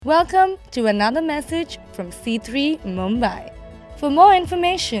Welcome to another message from C3 Mumbai. For more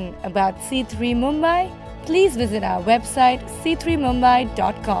information about C3 Mumbai, please visit our website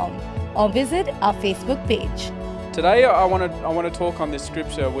c3mumbai.com or visit our Facebook page. Today I want to talk on this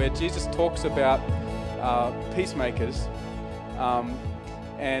scripture where Jesus talks about peacemakers,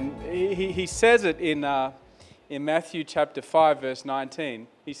 and he says it in Matthew chapter 5 verse 19.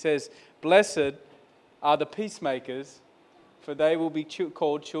 He says, "Blessed are the peacemakers, for they will be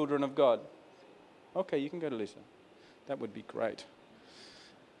called children of God." Okay, you can go to Lisa. That would be great.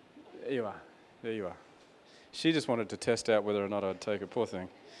 There you are. She just wanted to test out whether or not I'd take her. Poor thing.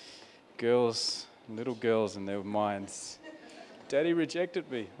 Little girls in their minds. Daddy rejected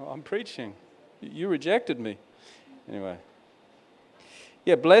me. Well, I'm preaching. You rejected me. Anyway.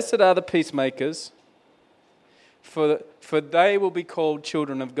 Yeah, blessed are the peacemakers, for they will be called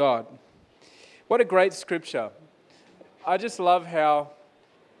children of God. What a great scripture. I just love how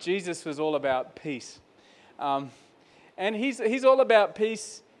Jesus was all about peace. And he's all about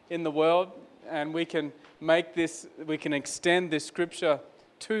peace in the world, and we can extend this scripture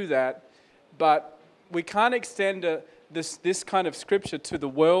to that, but we can't extend this kind of scripture to the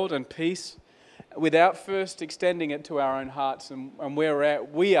world and peace without first extending it to our own hearts and where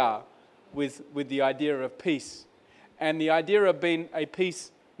we are with the idea of peace and the idea of being a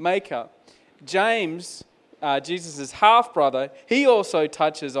peacemaker. James, Jesus' half-brother, he also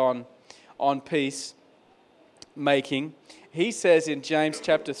touches on peace making. He says in James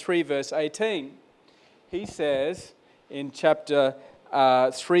chapter 3 verse 18, he says in chapter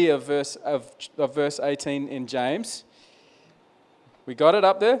 3 of verse 18 in James, we got it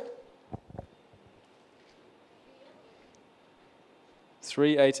up there?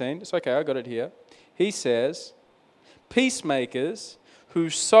 3:18, it's okay, I got it here. He says, "Peacemakers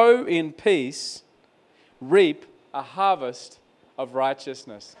who sow in peace reap a harvest of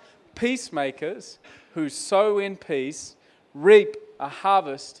righteousness." Peacemakers who sow in peace reap a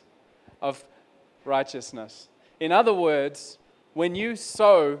harvest of righteousness. In other words, when you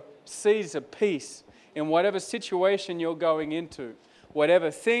sow seeds of peace in whatever situation you're going into, whatever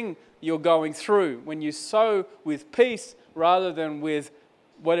thing you're going through, when you sow with peace rather than with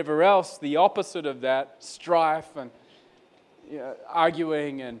whatever else, the opposite of that, strife and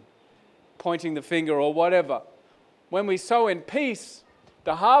arguing and pointing the finger or whatever. When we sow in peace,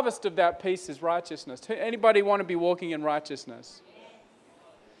 the harvest of that peace is righteousness. Anybody want to be walking in righteousness?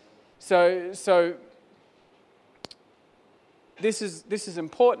 So this is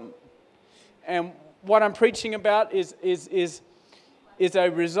important. And what I'm preaching about is a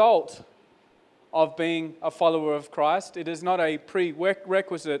result of being a follower of Christ. It is not a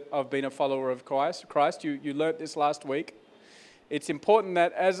prerequisite of being a follower of Christ. You learnt this last week. It's important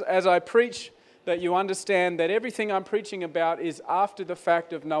that as I preach, that you understand that everything I'm preaching about is after the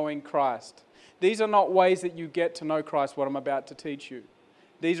fact of knowing Christ. These are not ways that you get to know Christ, what I'm about to teach you.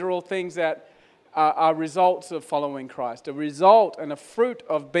 These are all things that are results of following Christ. A result and a fruit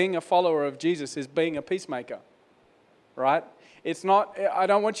of being a follower of Jesus is being a peacemaker, right? It's not, I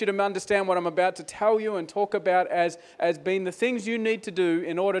don't want you to understand what I'm about to tell you and talk about as being the things you need to do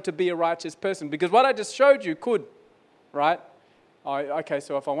in order to be a righteous person. Because what I just showed you could, right? Okay,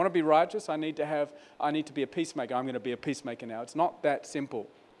 so if I want to be righteous, I need to be a peacemaker. I'm going to be a peacemaker now. It's not that simple.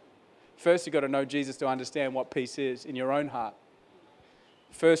 First, you've got to know Jesus to understand what peace is in your own heart.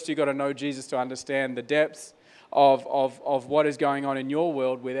 First, you've got to know Jesus to understand the depths of what is going on in your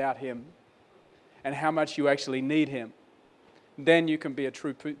world without Him and how much you actually need Him. Then you can be a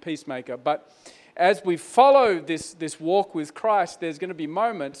true peacemaker. But as we follow this walk with Christ, there's going to be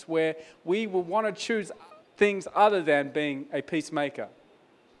moments where we will want to choose things other than being a peacemaker.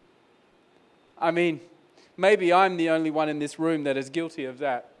 I mean, maybe I'm the only one in this room that is guilty of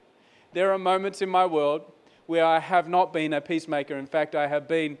that. There are moments in my world where I have not been a peacemaker. In fact, I have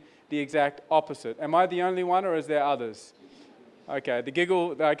been the exact opposite. Am I the only one, or is there others? Okay, the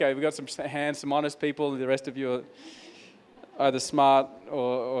giggle. Okay, we've got some hands, some honest people. The rest of you are either smart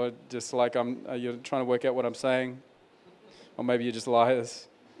or just like you're trying to work out what I'm saying. Or maybe you're just liars.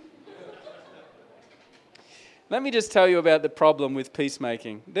 Let me just tell you about the problem with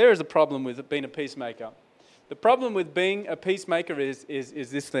peacemaking. There is a problem with being a peacemaker. The problem with being a peacemaker is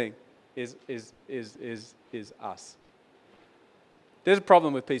this thing, is us. There's a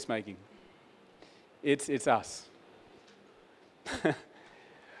problem with peacemaking. It's us.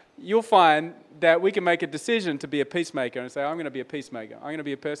 You'll find that we can make a decision to be a peacemaker and say, I'm going to be a peacemaker. I'm going to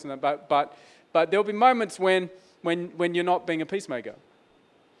be a person that, but there'll be moments when you're not being a peacemaker.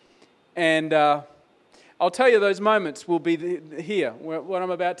 And I'll tell you, those moments will be here. What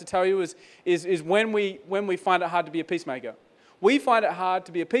I'm about to tell you is when we find it hard to be a peacemaker. We find it hard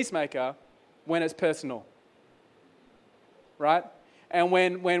to be a peacemaker when it's personal, right? And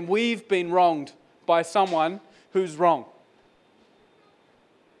when we've been wronged by someone who's wrong.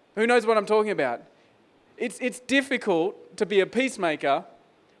 Who knows what I'm talking about? It's difficult to be a peacemaker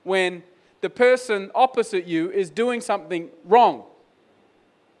when the person opposite you is doing something wrong.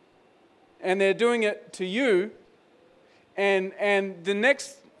 And they're doing it to you. And the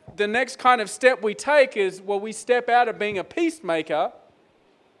next kind of step we take is, well, we step out of being a peacemaker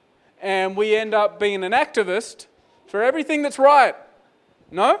and we end up being an activist for everything that's right.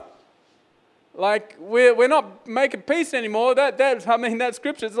 No? Like, we're not making peace anymore. That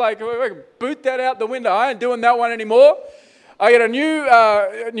scripture's like, we can boot that out the window. I ain't doing that one anymore. I got a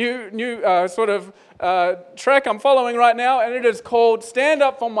new sort of track I'm following right now, and it is called Stand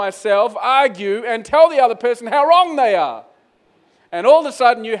Up for Myself, Argue, and Tell the Other Person How Wrong They Are. And all of a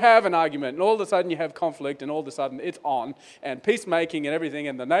sudden you have an argument, and all of a sudden you have conflict, and all of a sudden it's on, and peacemaking and everything,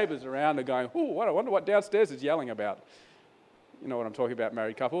 and the neighbours around are going, ooh, I wonder what downstairs is yelling about. You know what I'm talking about,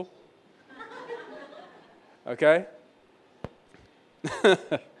 married couple? Okay?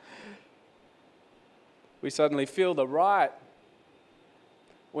 We suddenly feel the right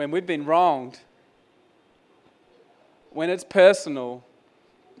when we've been wronged, when it's personal,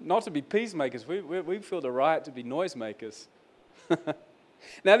 not to be peacemakers. We feel the right to be noisemakers.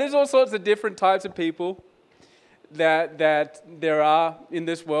 Now, there's all sorts of different types of people that there are in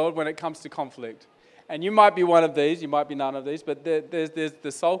this world when it comes to conflict. And you might be one of these, you might be none of these, but there's the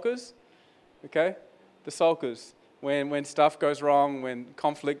sulkers, okay? The sulkers. When stuff goes wrong, when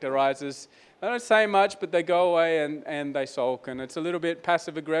conflict arises, they don't say much, but they go away and they sulk. And it's a little bit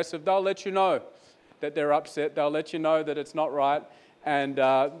passive-aggressive. They'll let you know that they're upset. They'll let you know that it's not right. And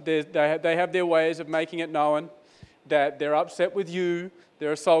they have their ways of making it known that they're upset with you.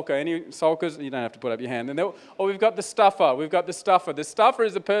 They're a sulker. Any sulkers? You don't have to put up your hand. Or we've got the stuffer. The stuffer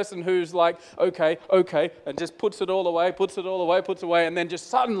is the person who's like, okay, and just puts it all away, and then just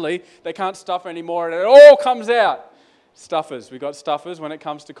suddenly they can't stuff anymore, and it all comes out. Stuffers. We've got stuffers when it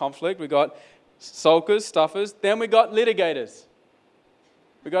comes to conflict. We've got sulkers, stuffers. Then we've got litigators.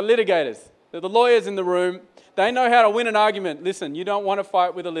 They're the lawyers in the room. They know how to win an argument. Listen, you don't want to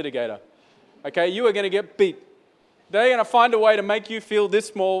fight with a litigator. Okay, you are going to get beat. They're going to find a way to make you feel this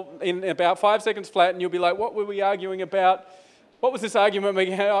small in about 5 seconds flat, and you'll be like, what were we arguing about? What was this argument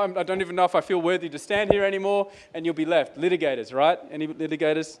making? I don't even know if I feel worthy to stand here anymore, and you'll be left. Litigators, right? Any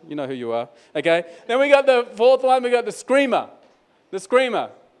litigators? You know who you are. Okay? Then we got the fourth one, we got the screamer.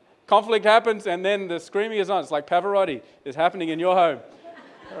 Conflict happens, and then the screaming is on. It's like Pavarotti is happening in your home,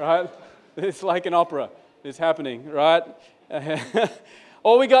 right? It's like an opera. It's happening, right?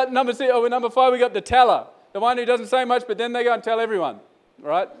 Or we got number 5, we got the teller. The one who doesn't say much, but then they go and tell everyone,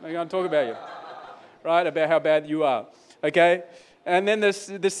 right? They go and talk about you, right? About how bad you are, okay? And then the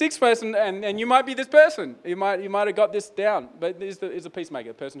sixth person, and you might be this person. You might have got this down, but is a peacemaker,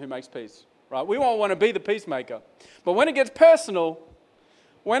 the person who makes peace, right? We won't want to be the peacemaker. But when it gets personal,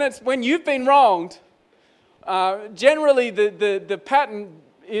 when you've been wronged, generally the pattern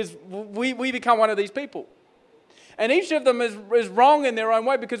is we become one of these people. And each of them is wrong in their own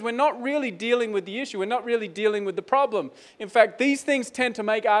way because we're not really dealing with the issue. We're not really dealing with the problem. In fact, these things tend to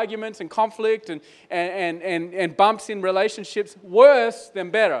make arguments and conflict and bumps in relationships worse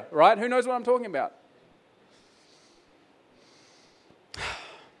than better, right? Who knows what I'm talking about?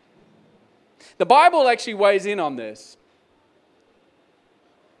 The Bible actually weighs in on this.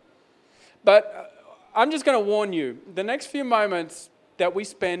 But I'm just going to warn you, the next few moments that we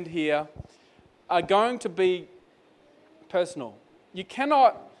spend here are going to be personal. You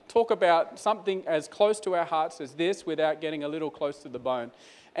cannot talk about something as close to our hearts as this without getting a little close to the bone.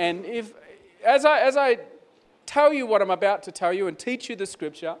 And as I tell you what I'm about to tell you and teach you the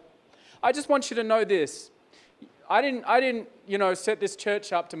scripture, I just want you to know this. I didn't set this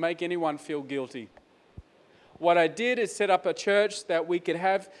church up to make anyone feel guilty. What I did is set up a church that we could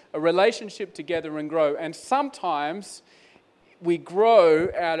have a relationship together and grow. And sometimes we grow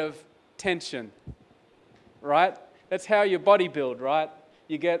out of tension, right? That's how your body builds, right?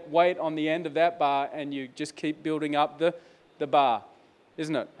 You get weight on the end of that bar and you just keep building up the bar,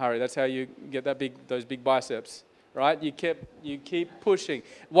 isn't it, Harry? That's how you get those big biceps, right? You keep pushing.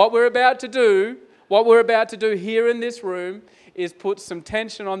 What we're about to do here in this room is put some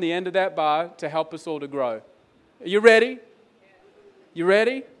tension on the end of that bar to help us all to grow. Are you ready? You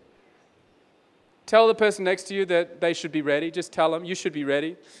ready? Tell the person next to you that they should be ready. Just tell them you should be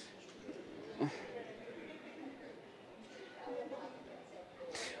ready.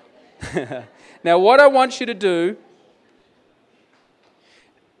 Now, what I want you to do,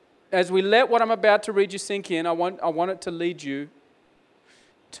 as we let what I'm about to read you sink in, I want it to lead you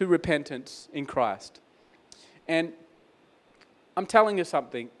to repentance in Christ. And I'm telling you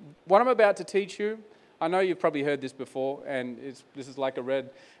something. What I'm about to teach you, I know you've probably heard this before, and this is like a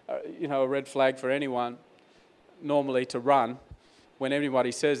red flag for anyone normally to run when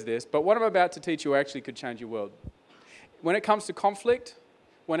anybody says this. But what I'm about to teach you actually could change your world. When it comes to conflict,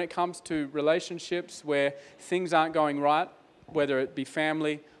 when it comes to relationships where things aren't going right, whether it be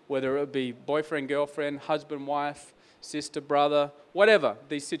family, whether it be boyfriend, girlfriend, husband, wife, sister, brother, whatever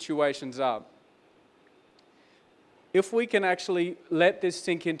these situations are. If we can actually let this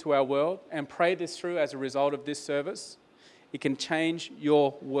sink into our world and pray this through as a result of this service, it can change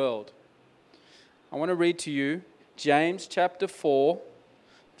your world. I want to read to you James chapter 4,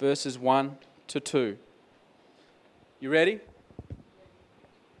 verses 1 to 2. You ready?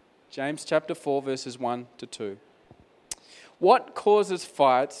 James chapter 4, verses 1 to 2. What causes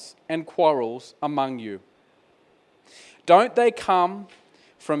fights and quarrels among you? Don't they come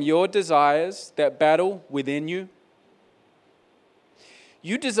from your desires that battle within you?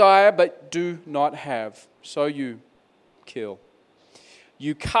 You desire but do not have, so you kill.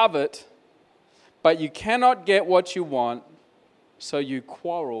 You covet, but you cannot get what you want, so you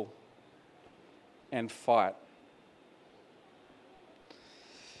quarrel and fight.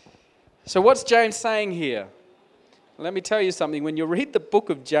 So what's James saying here? Let me tell you something. When you read the book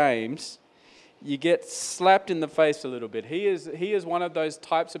of James, you get slapped in the face a little bit. He is one of those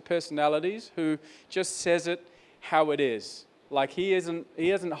types of personalities who just says it how it is. Like he isn't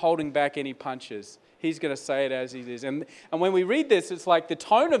holding back any punches. He's going to say it as it is. And when we read this, it's like the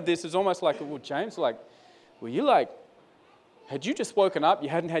tone of this is almost like, well, James, had you just woken up? You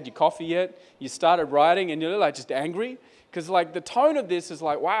hadn't had your coffee yet? You started writing and you're like just angry? Because like the tone of this is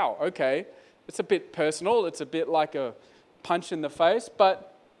like, wow, okay, it's a bit personal. It's a bit like a punch in the face.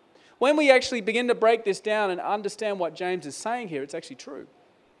 But when we actually begin to break this down and understand what James is saying here, it's actually true.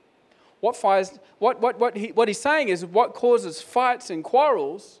 What he's saying is what causes fights and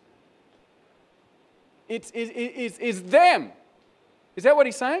quarrels, is them. Is that what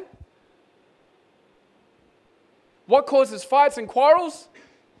he's saying? What causes fights and quarrels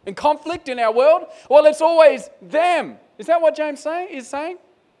and conflict in our world? Well, it's always them. Is that what James is saying?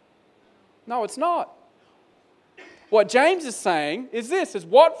 No, it's not. What James is saying is this, is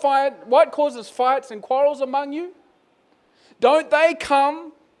what causes fights and quarrels among you? Don't they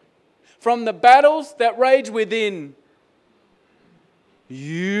come from the battles that rage within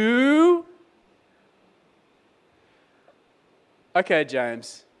you? Okay,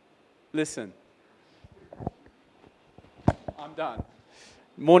 James, listen. I'm done.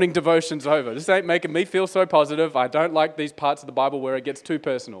 Morning devotion's over. This ain't making me feel so positive. I don't like these parts of the Bible where it gets too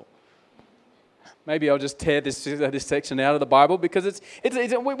personal. Maybe I'll just tear this section out of the Bible because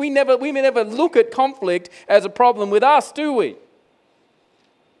we never look at conflict as a problem with us, do we?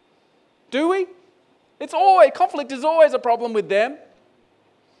 Do we? Conflict is always a problem with them.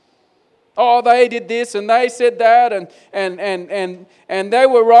 Oh, they did this and they said that and they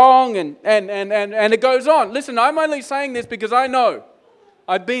were wrong and it goes on. Listen, I'm only saying this because I know.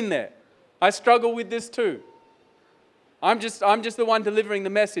 I've been there. I struggle with this too. I'm just the one delivering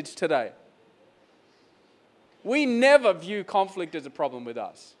the message today. We never view conflict as a problem with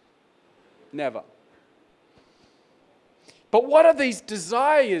us. Never. But what are these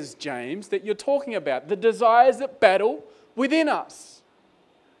desires, James, that you're talking about? The desires that battle within us.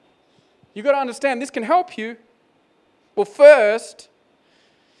 You've got to understand, this can help you. Well, first,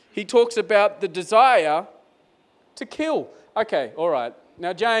 he talks about the desire to kill. Okay, all right.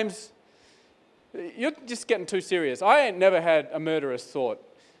 Now, James, you're just getting too serious. I ain't never had a murderous thought.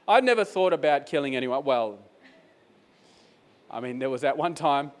 I've never thought about killing anyone. Well, I mean, there was that one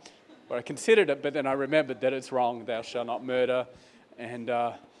time where I considered it, but then I remembered that it's wrong. Thou shalt not murder. And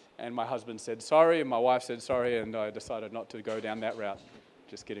my husband said sorry, and my wife said sorry, and I decided not to go down that route.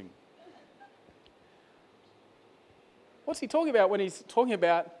 Just kidding. What's he talking about when he's talking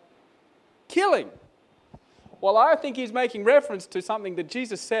about killing? Well, I think he's making reference to something that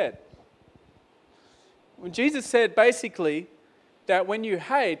Jesus said. When Jesus said basically that when you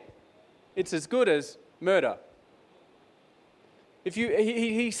hate, it's as good as murder.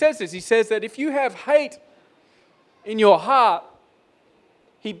 He says this, he says that if you have hate in your heart,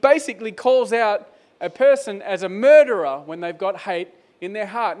 he basically calls out a person as a murderer when they've got hate in their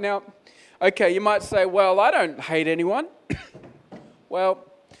heart. Now, okay, you might say, well, I don't hate anyone. Well,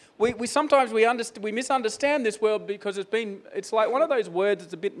 we sometimes we misunderstand this word because it's like one of those words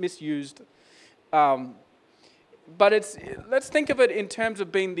that's a bit misused. But let's think of it in terms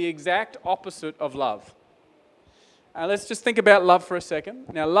of being the exact opposite of love. Let's just think about love for a second.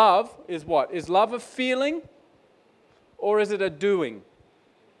 Now, love is what? Is love a feeling or is it a doing?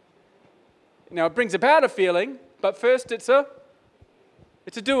 Now, it brings about a feeling, but first it's a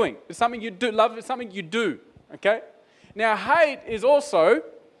doing. It's something you do. Love is something you do, okay? Now, hate is also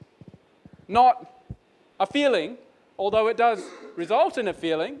not a feeling, although it does result in a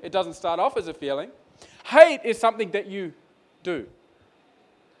feeling. It doesn't start off as a feeling. Hate is something that you do.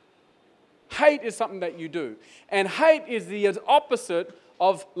 Hate is something that you do. And hate is the opposite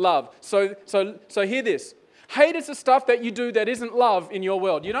of love. So hear this. Hate is the stuff that you do that isn't love in your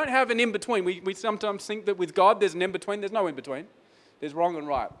world. You don't have an in-between. We sometimes think that with God there's an in-between. There's no in-between. There's wrong and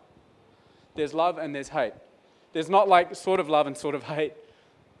right. There's love and there's hate. There's not like sort of love and sort of hate.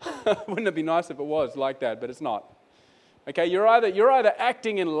 Wouldn't it be nice if it was like that, but it's not. Okay, you're either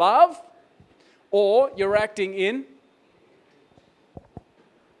acting in love or you're acting in...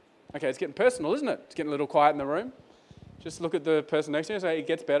 Okay, it's getting personal, isn't it? It's getting a little quiet in the room. Just look at the person next to you and say, it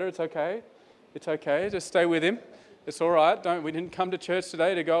gets better, it's okay. It's okay, just stay with him. It's all right. We didn't come to church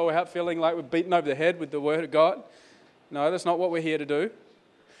today to go out feeling like we're beaten over the head with the Word of God. No, that's not what we're here to do.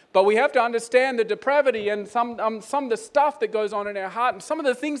 But we have to understand the depravity and some of the stuff that goes on in our heart and some of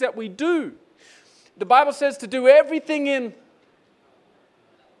the things that we do. The Bible says to do everything in,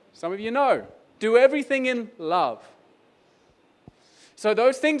 some of you know, do everything in love. So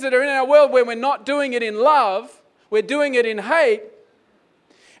those things that are in our world where we're not doing it in love, we're doing it in hate.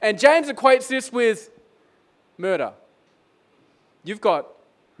 And James equates this with murder. You've got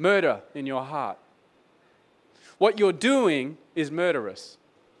murder in your heart. What you're doing is murderous.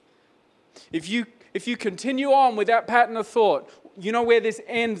 If you continue on with that pattern of thought, you know where this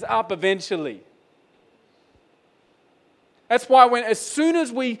ends up eventually. That's why as soon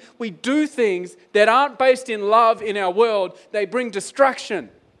as we do things that aren't based in love in our world, they bring destruction.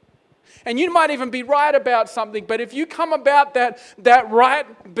 And you might even be right about something, but if you come about that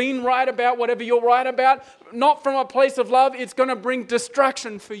right, being right about whatever you're right about, not from a place of love, it's going to bring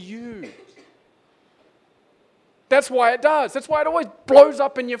destruction for you. That's why it does. That's why it always blows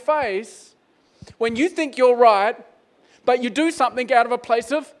up in your face when you think you're right, but you do something out of a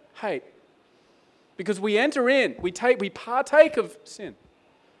place of hate. Because we enter in, we partake of sin.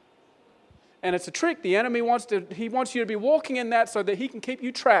 And it's a trick. The enemy wants you to be walking in that so that he can keep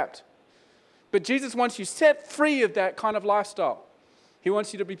you trapped. But Jesus wants you set free of that kind of lifestyle. He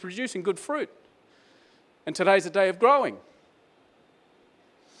wants you to be producing good fruit. And today's a day of growing.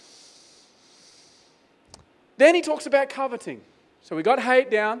 Then he talks about coveting. So we got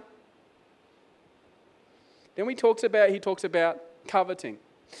hate down. Then he talks about coveting.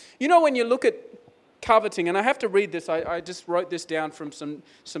 You know, when you look at coveting, and I have to read this, I just wrote this down from some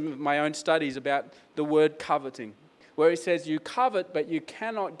of my own studies about the word coveting, where he says you covet but you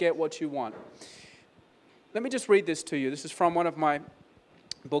cannot get what you want. Let me just read this to you. This is from one of my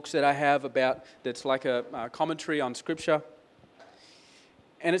books that I have that's like a commentary on Scripture.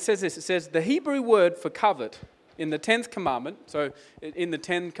 And it says this, it says, the Hebrew word for covet in the 10th commandment, so in the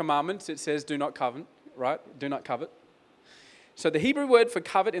 10 commandments it says do not covet, right? Do not covet. So the Hebrew word for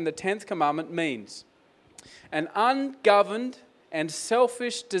covet in the 10th commandment means an ungoverned and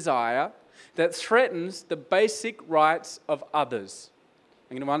selfish desire that threatens the basic rights of others.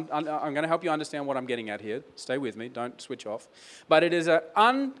 I'm going to help you understand what I'm getting at here. Stay with me, don't switch off. But it is an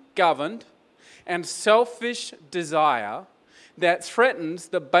ungoverned and selfish desire that threatens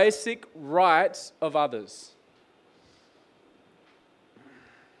the basic rights of others.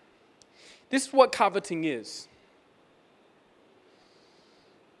 This is what coveting is.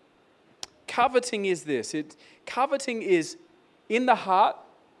 Coveting is this. Coveting is in the heart,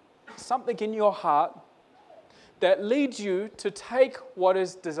 something in your heart that leads you to take what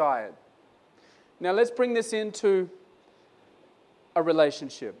is desired. Now let's bring this into a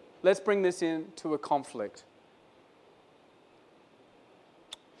relationship. Let's bring this into a conflict.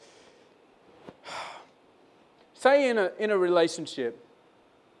 Say in a relationship,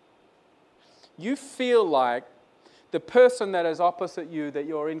 you feel like the person that is opposite you, that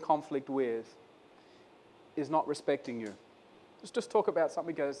you're in conflict with, is not respecting you. Let's just talk about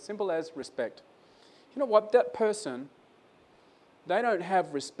something as simple as respect. You know what? That person, they don't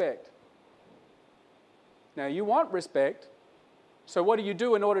have respect. Now, you want respect, so what do you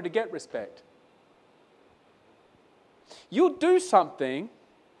do in order to get respect? You'll do something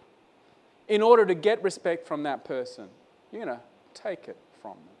in order to get respect from that person. You're going to take it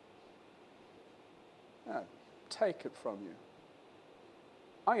from them. No, take it from you.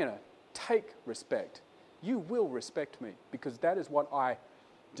 I'm going to take respect. You will respect me because that is what I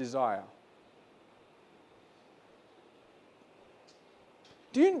desire.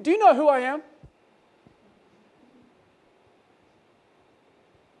 Do you know who I am?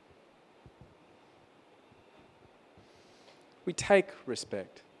 We take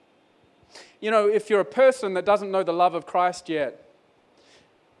respect. if you're a person that doesn't know the love of Christ yet,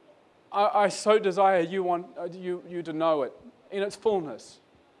 I so desire you to know it in its fullness.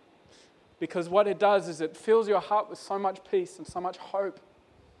 Because what it does is it fills your heart with so much peace and so much hope,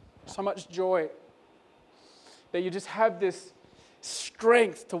 so much joy, that you just have this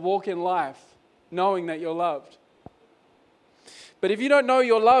strength to walk in life knowing that you're loved. But if you don't know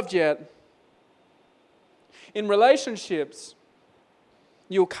you're loved yet, in relationships,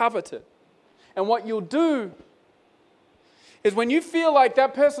 you'll covet it. And what you'll do is when you feel like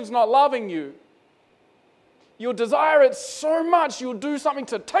that person's not loving you, you'll desire it so much, you'll do something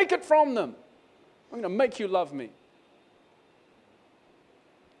to take it from them. I'm going to make you love me.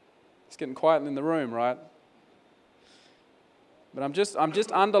 It's getting quiet in the room, right? But I'm just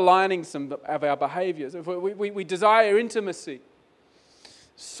underlining some of our behaviors. If we desire intimacy.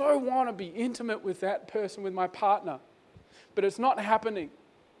 So want to be intimate with that person, with my partner. But it's not happening.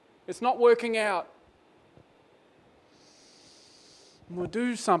 It's not working out. We'll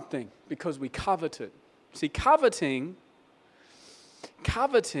do something because we covet it. See, coveting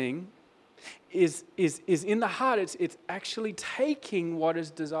is in the heart. It's actually taking what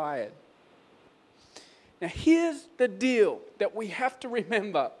is desired. Now, here's the deal that we have to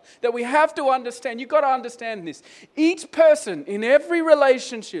remember, that we have to understand. You've got to understand this. Each person in every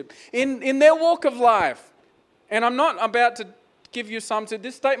relationship, in their walk of life, and I'm not about to give you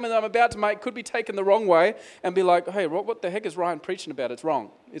this statement that I'm about to make could be taken the wrong way and be like, hey, what the heck is Ryan preaching about? It's wrong.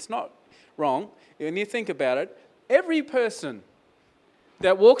 It's not wrong. When you think about it, every person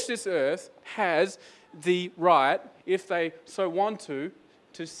that walks this earth has the right, if they so want to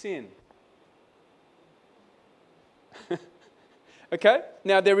sin. Okay?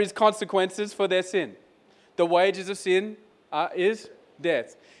 Now, there is consequences for their sin. The wages of sin is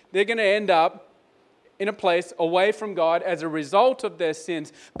death. They're going to end up in a place away from God as a result of their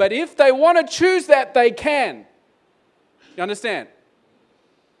sins. But if they want to choose that, they can. You understand?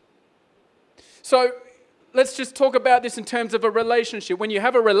 So, let's just talk about this in terms of a relationship. When you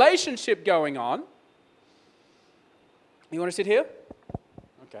have a relationship going on, you want to sit here?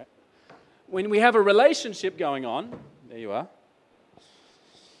 Okay. When we have a relationship going on, there you are.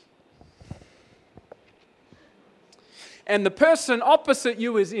 And the person opposite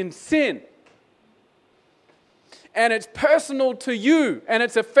you is in sin. And it's personal to you, and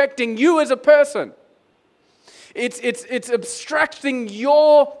it's affecting you as a person. It's abstracting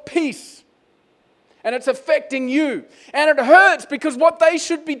your peace, and it's affecting you. And it hurts because what they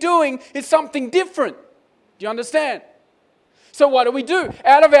should be doing is something different. Do you understand? So what do?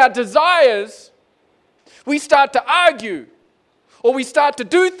 Out of our desires, we start to argue, or we start to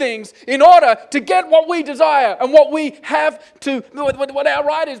do things in order to get what we desire and what we have to, what our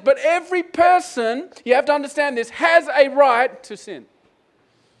right is. But every person, you have to understand this, has a right to sin.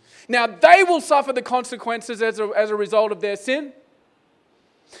 Now, they will suffer the consequences as a result of their sin.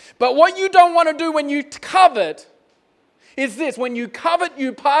 But what you don't want to do when you covet is this. When you covet,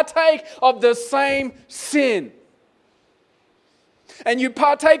 you partake of the same sin. And you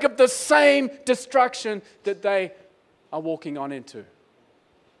partake of the same destruction that they are walking on into.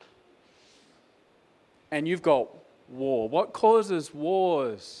 And you've got war. What causes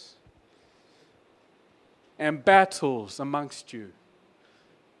wars and battles amongst you?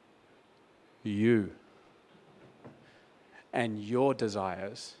 You and your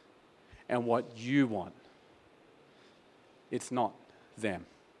desires and what you want. It's not them.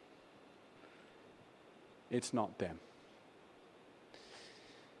 It's not them.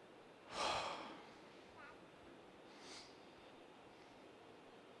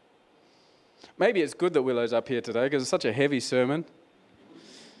 Maybe it's good that Willow's up here today because it's such a heavy sermon.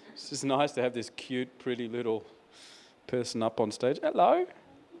 It's just nice to have this cute, pretty little person up on stage. Hello?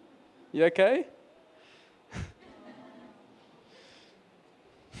 You okay?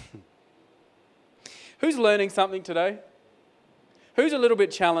 Who's learning something today? Who's a little bit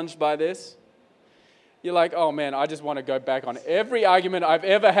challenged by this? You're like, oh man, I just want to go back on every argument I've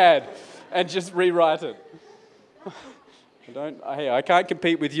ever had and just rewrite it. I can't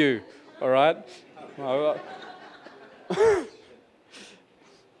compete with you. All right?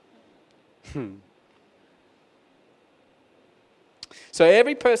 So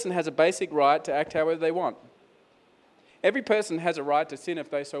every person has a basic right to act however they want. Every person has a right to sin if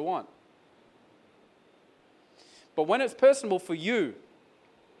they so want. But when it's personal for you,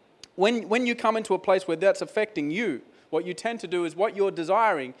 when you come into a place where that's affecting you, what you tend to do is what you're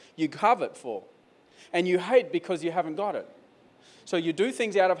desiring, you covet for. And you hate because you haven't got it. So you do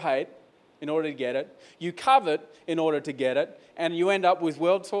things out of hate in order to get it. You covet in order to get it. And you end up with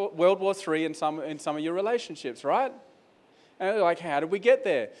World War III in some of your relationships, right? And they're like, how did we get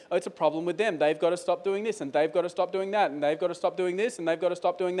there? Oh, it's a problem with them. They've got to stop doing this, and they've got to stop doing that, and they've got to stop doing this, and they've got to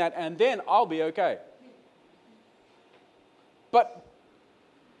stop doing that, and then I'll be okay. But,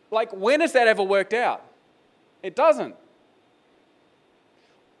 like, when has that ever worked out? It doesn't.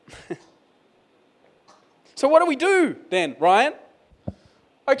 So what do we do then, Ryan?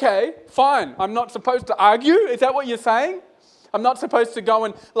 Okay, fine. I'm not supposed to argue? Is that what you're saying? I'm not supposed to go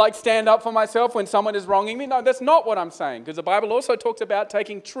and stand up for myself when someone is wronging me? No, that's not what I'm saying, because the Bible also talks about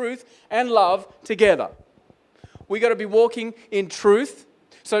taking truth and love together. We got to be walking in truth.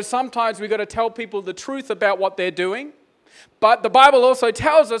 So sometimes we got to tell people the truth about what they're doing. But the Bible also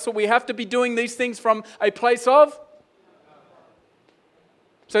tells us that we have to be doing these things from a place of.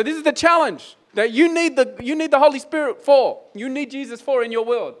 So this is the challenge that you need the Holy Spirit for. You need Jesus for in your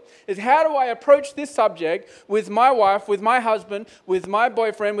world. Is how do I approach this subject with my wife, with my husband, with my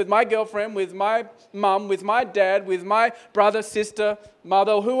boyfriend, with my girlfriend, with my mum, with my dad, with my brother, sister,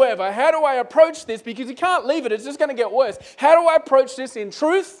 mother, whoever. How do I approach this? Because you can't leave it. It's just going to get worse. How do I approach this in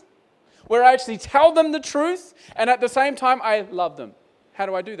truth, where I actually tell them the truth, and at the same time I love them? How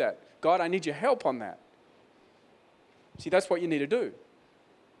do I do that? God, I need your help on that. See, that's what you need to do.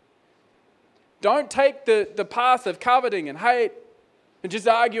 Don't take the path of coveting and hate and just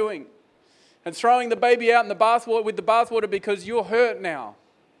arguing and throwing the baby out in the bathwater with the bathwater because you're hurt now.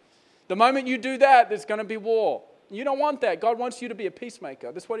 The moment you do that, there's going to be war. You don't want that. God wants you to be a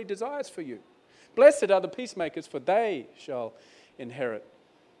peacemaker. That's what He desires for you. Blessed are the peacemakers, for they shall inherit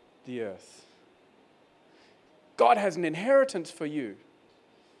the earth. God has an inheritance for you,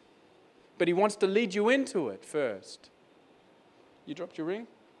 but He wants to lead you into it first. You dropped your ring?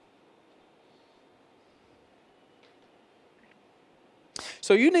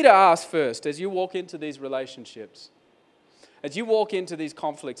 So you need to ask first, as you walk into these relationships, as you walk into these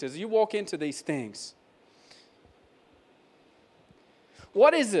conflicts, as you walk into these things,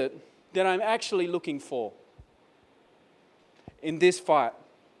 what is it that I'm actually looking for in this fight,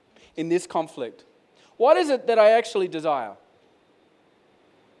 in this conflict? What is it that I actually desire?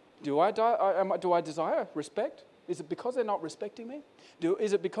 Do I desire respect? Is it because they're not respecting me?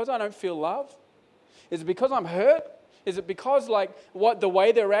 Is it because I don't feel love? Is it because I'm hurt? Is it because the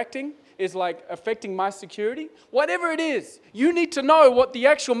way they're acting is affecting my security? Whatever it is, you need to know what the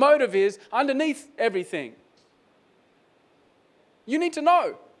actual motive is underneath everything. You need to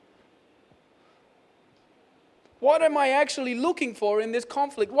know. What am I actually looking for in this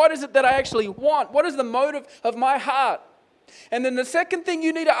conflict? What is it that I actually want? What is the motive of my heart? And then the second thing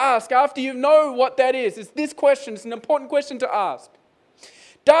you need to ask after you know what that is this question. It's an important question to ask.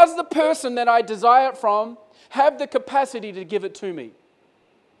 Does the person that I desire it from have the capacity to give it to me?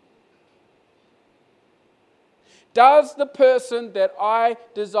 Does the person that I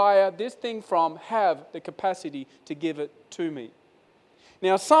desire this thing from have the capacity to give it to me?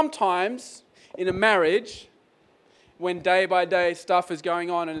 Now, sometimes in a marriage, when day by day stuff is going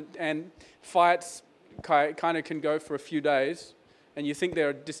on and fights kind of can go for a few days, and you think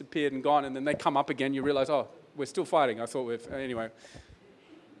they're disappeared and gone, and then they come up again, you realize, oh, we're still fighting. I thought anyway,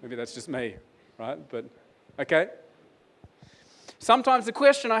 maybe that's just me, right? But okay? Sometimes the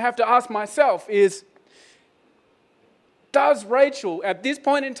question I have to ask myself is, does Rachel, at this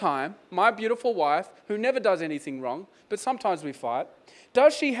point in time, my beautiful wife, who never does anything wrong, but sometimes we fight,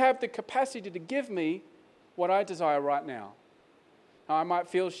 does she have the capacity to give me what I desire right now? Now, I might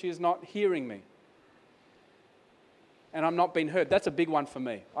feel she is not hearing me, and I'm not being heard. That's a big one for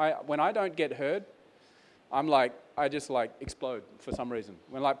me. When I don't get heard, I just explode for some reason.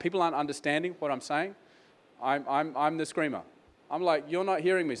 When people aren't understanding what I'm saying, I'm the screamer. I'm like, you're not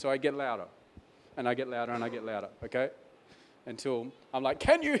hearing me, so I get louder. And I get louder and I get louder, okay? Until I'm like,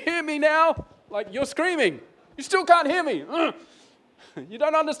 can you hear me now? You're screaming. You still can't hear me. You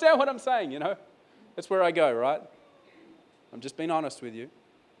don't understand what I'm saying, That's where I go, right? I'm just being honest with you.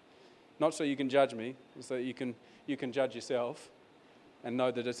 Not so you can judge me, so that you can judge yourself and know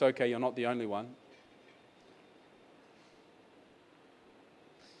that it's okay, you're not the only one.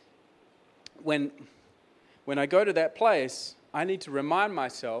 When I go to that place, I need to remind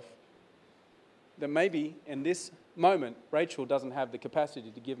myself that maybe in this moment, Rachel doesn't have the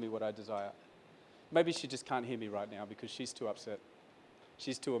capacity to give me what I desire. Maybe she just can't hear me right now because she's too upset.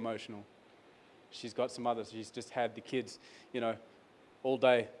 She's too emotional. She's got some others. She's just had the kids, all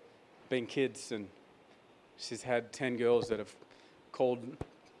day being kids, and she's had 10 girls that have called,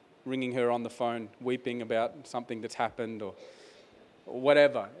 ringing her on the phone, weeping about something that's happened or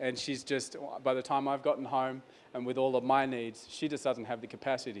whatever. And she's just, by the time I've gotten home and with all of my needs, she just doesn't have the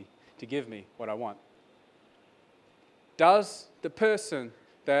capacity to give me what I want. Does the person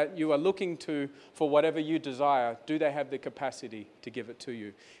that you are looking to for whatever you desire, do they have the capacity to give it to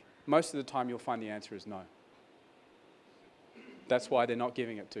you? Most of the time you'll find the answer is no. That's why they're not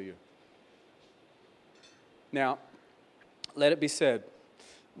giving it to you. Now, let it be said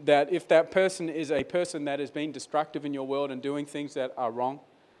that if that person is a person that is being destructive in your world and doing things that are wrong,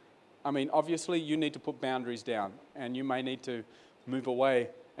 I mean, obviously you need to put boundaries down, and you may need to move away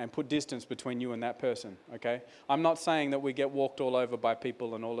and put distance between you and that person, okay? I'm not saying that we get walked all over by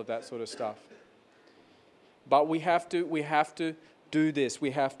people and all of that sort of stuff. But we have to do this.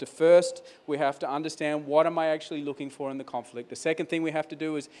 We have to understand, what am I actually looking for in the conflict? The second thing we have to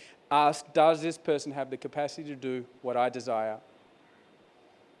do is ask, does this person have the capacity to do what I desire?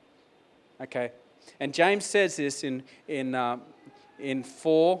 Okay? And James says this in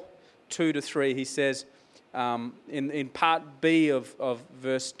 4:2-3. He says, in part B of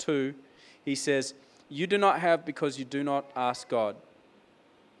verse 2, he says, you do not have because you do not ask God.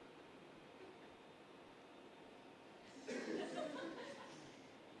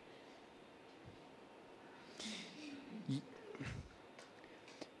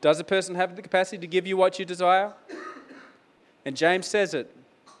 Does a person have the capacity to give you what you desire? And James says it.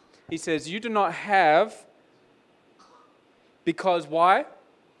 He says, you do not have because why?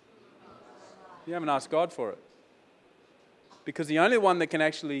 You haven't asked God for it. Because the only one that can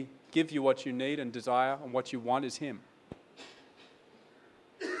actually give you what you need and desire and what you want is Him.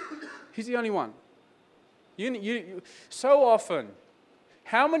 He's the only one. You so often,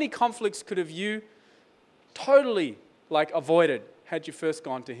 how many conflicts could have you totally avoided had you first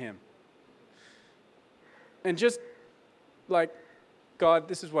gone to Him? And just God,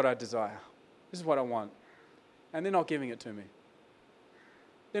 this is what I desire. This is what I want. And they're not giving it to me.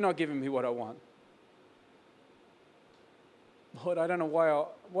 They're not giving me what I want. Lord, I don't know why.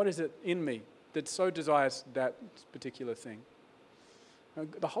 What is it in me that so desires that particular thing?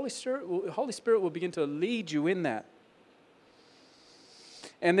 The Holy Spirit will begin to lead you in that.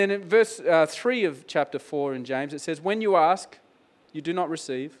 And then in verse 3 of chapter 4 in James, it says, when you ask, you do not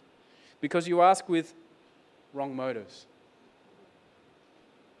receive, because you ask with wrong motives,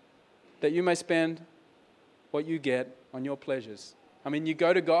 that you may spend what you get on your pleasures. I mean, you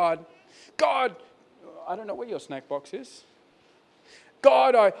go to God, I don't know where your snack box is.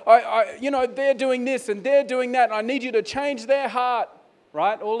 God, they're doing this and they're doing that, and I need you to change their heart,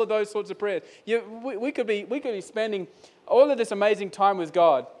 right? All of those sorts of prayers. We could be spending all of this amazing time with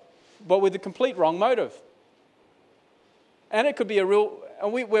God, but with the complete wrong motive. And it could be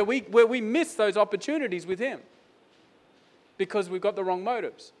where we miss those opportunities with Him because we've got the wrong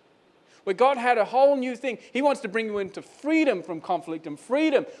motives. Where God had a whole new thing. He wants to bring you into freedom from conflict and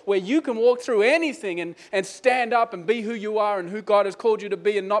freedom where you can walk through anything and stand up and be who you are and who God has called you to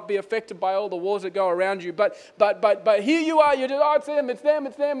be and not be affected by all the wars that go around you. But here you are, you're just, it's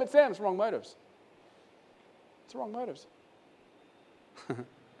them. It's wrong motives. It's wrong motives.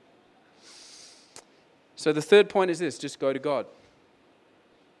 So the third point is this, just go to God.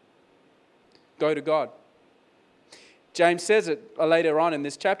 Go to God. James says it later on in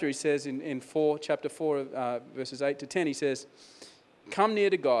this chapter. He says in chapter 4, verses 8-10, he says, come near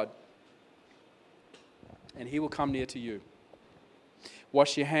to God, and He will come near to you.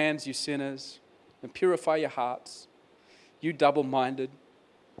 Wash your hands, you sinners, and purify your hearts, you double-minded.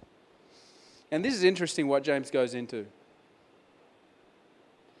 And this is interesting what James goes into.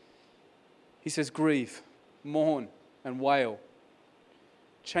 He says, grieve, mourn, and wail.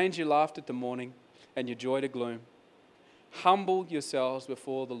 Change your laughter to mourning and your joy to gloom. Humble yourselves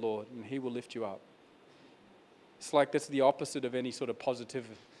before the Lord, and He will lift you up. It's like that's the opposite of any sort of positive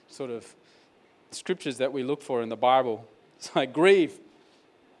sort of scriptures that we look for in the Bible. It's like grieve.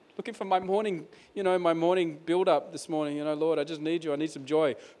 Looking for my morning build-up this morning. Lord, I just need you. I need some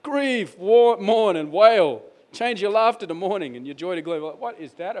joy. Grieve, mourn, and wail. Change your laughter to mourning and your joy to gloom. What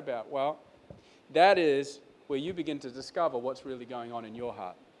is that about? Well, that is where you begin to discover what's really going on in your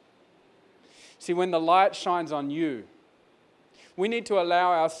heart. See, when the light shines on you, we need to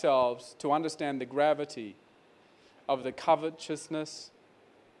allow ourselves to understand the gravity of the covetousness,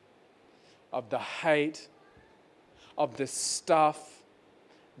 of the hate, of the stuff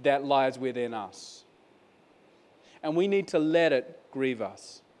that lies within us. And we need to let it grieve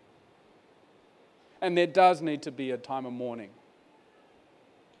us. And there does need to be a time of mourning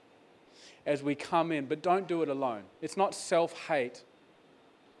as we come in, but don't do it alone. It's not self-hate,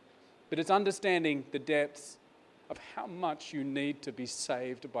 but it's understanding the depths of how much you need to be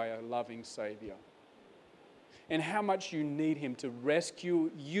saved by a loving Savior and how much you need Him to rescue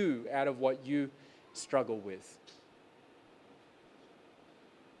you out of what you struggle with.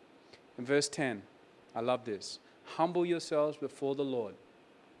 In verse 10, I love this. Humble yourselves before the Lord,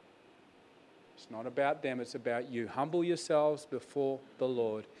 It's not about them, it's about you. Humble yourselves before the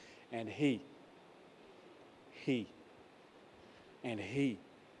Lord, and He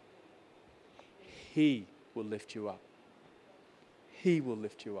will lift you up. He will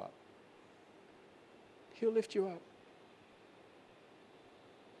lift you up. He'll lift you up.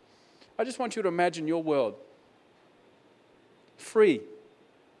 I just want you to imagine your world free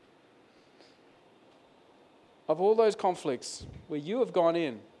of all those conflicts where you have gone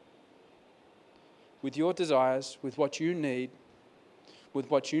in with your desires, with what you need,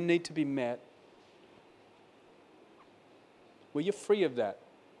 with what you need to be met, where you're free of that,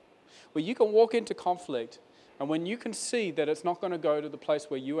 where you can walk into conflict, and when you can see that it's not going to go to the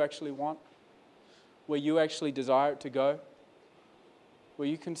place where you actually want, where you actually desire it to go, where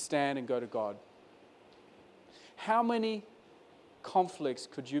you can stand and go to God. How many conflicts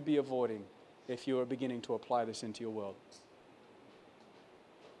could you be avoiding if you are beginning to apply this into your world?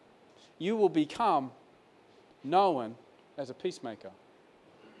 You will become known as a peacemaker.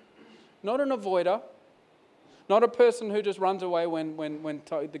 Not an avoider, not a person who just runs away when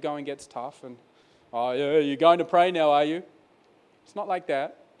the going gets tough and, oh yeah, you're going to pray now, are you? It's not like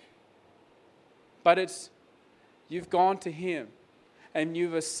that. But it's, you've gone to Him and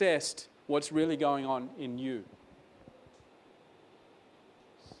you've assessed what's really going on in you.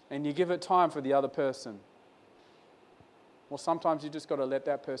 And you give it time for the other person. Well, sometimes you just got to let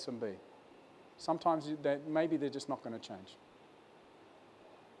that person be. Sometimes maybe they're just not going to change.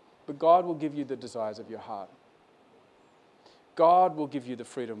 But God will give you the desires of your heart. God will give you the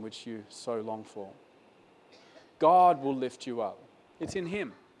freedom which you so long for. God will lift you up. It's in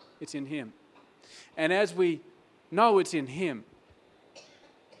Him. It's in Him. And as we know it's in Him,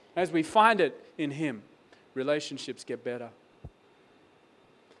 as we find it in Him, relationships get better.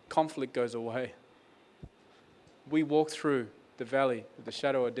 Conflict goes away. We walk through the valley of the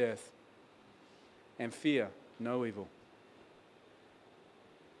shadow of death and fear no evil.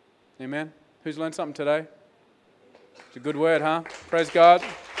 Amen? Who's learned something today? It's a good word, huh? Praise God.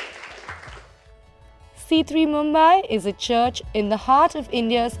 C3 Mumbai is a church in the heart of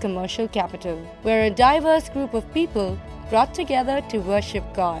India's commercial capital, where a diverse group of people brought together to worship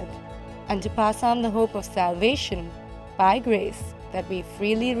God and to pass on the hope of salvation by grace that we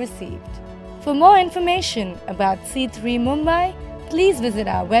freely received. For more information about C3 Mumbai, please visit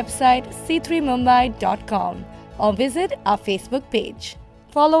our website c3mumbai.com or visit our Facebook page.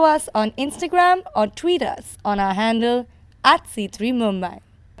 Follow us on Instagram or tweet us on our handle @C3 Mumbai.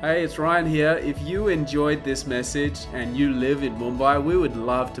 Hey, it's Ryan here. If you enjoyed this message and you live in Mumbai, we would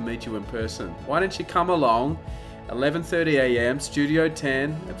love to meet you in person. Why don't you come along, 11:30 a.m., Studio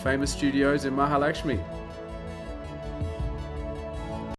 10 at Famous Studios in Mahalakshmi.